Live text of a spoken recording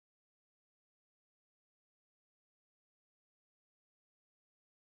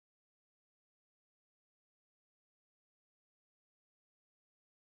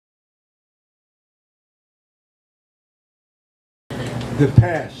The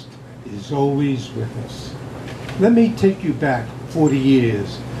past is always with us. Let me take you back 40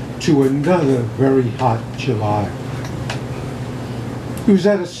 years to another very hot July. It was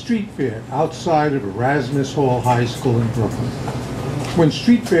at a street fair outside of Erasmus Hall High School in Brooklyn. When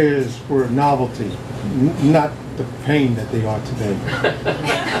street fairs were a novelty, not the pain that they are today.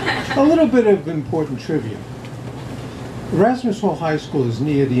 A little bit of important trivia. Erasmus Hall High School is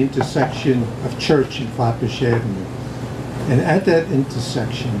near the intersection of Church and Flatbush Avenue. And at that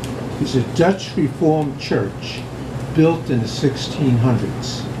intersection is a Dutch Reformed church built in the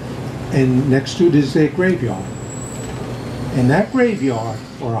 1600s. And next to it is their graveyard. And that graveyard,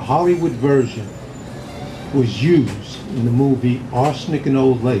 or a Hollywood version, was used in the movie Arsenic and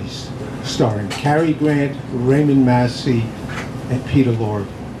Old Lace, starring Cary Grant, Raymond Massey, and Peter Lorre.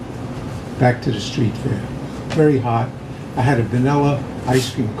 Back to the street fair. Very hot. I had a vanilla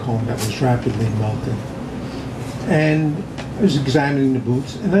ice cream cone that was rapidly melting. And I was examining the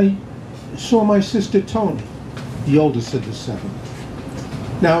boots, and I saw my sister Tony, the oldest of the seven.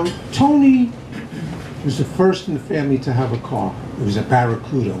 Now, Tony was the first in the family to have a car. It was a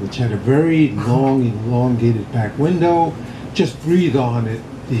Barracuda, which had a very long, elongated back window. Just breathe on it,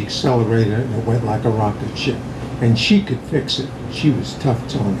 the accelerator, and it went like a rocket ship. And she could fix it. She was tough,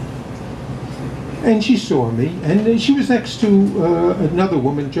 Tony. And she saw me, and she was next to another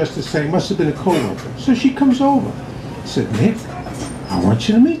woman dressed the same, must have been a co-worker. So she comes over, said, "Nick, I want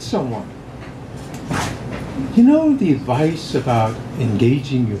you to meet someone." You know the advice about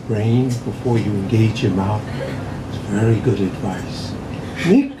engaging your brain before you engage your mouth? It's very good advice.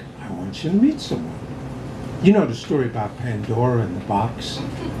 "Nick, I want you to meet someone." You know the story about Pandora and the box?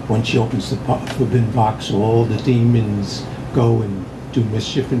 When she opens the forbidden box, all the demons go and do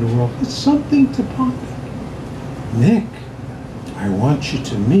mischief in the world. It's something to ponder. "Nick, I want you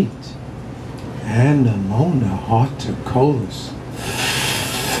to meet Anemona horticollis."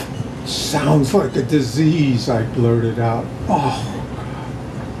 Sounds like a disease, I blurted out. Oh,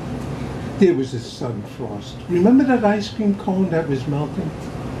 God. There was a sudden frost. Remember that ice cream cone that was melting?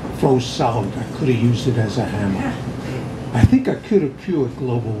 Froze solid. I could have used it as a hammer. I think I could have cured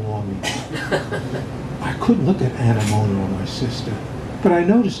global warming. I couldn't look at Anemona or my sister, but I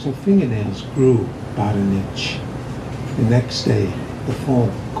noticed her fingernails grew about an inch. The next day, the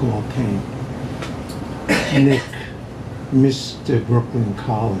phone call came. "Nick, Mr. Brooklyn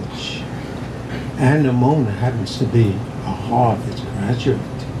College. Anemona happens to be a Harvard graduate."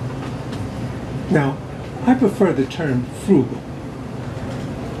 Now, I prefer the term frugal.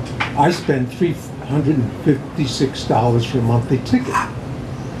 I spend $356 for a monthly ticket.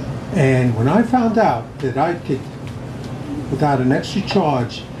 And when I found out that I could, without an extra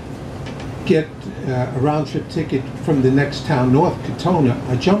charge, get a round-trip ticket from the next town north, Katona,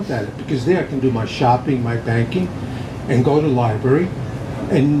 I jumped at it, because there I can do my shopping, my banking, and go to the library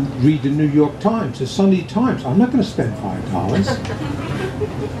and read the New York Times, the Sunday Times. I'm not going to spend $5.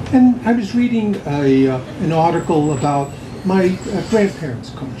 And I was reading an article about my grandparents'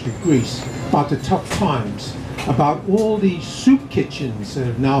 country, Greece, about the tough times, about all the soup kitchens that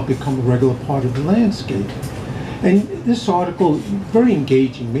have now become a regular part of the landscape. And this article, very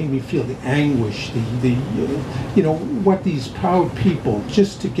engaging, made me feel the anguish, you know, what these proud people,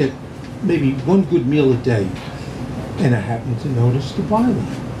 just to get maybe one good meal a day. And I happened to notice the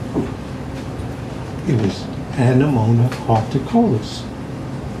byline. It was Anemona horticollis.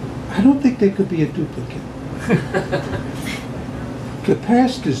 I don't think there could be a duplicate. The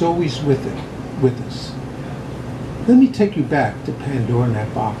past is always with us. Let me take you back to Pandora in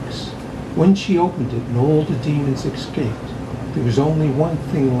that box. When she opened it and all the demons escaped, there was only one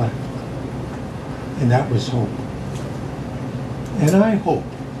thing left, and that was hope. And I hope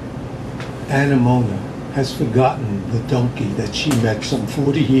Anemona has forgotten the donkey that she met some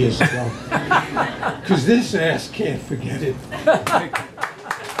 40 years ago, because this ass can't forget it.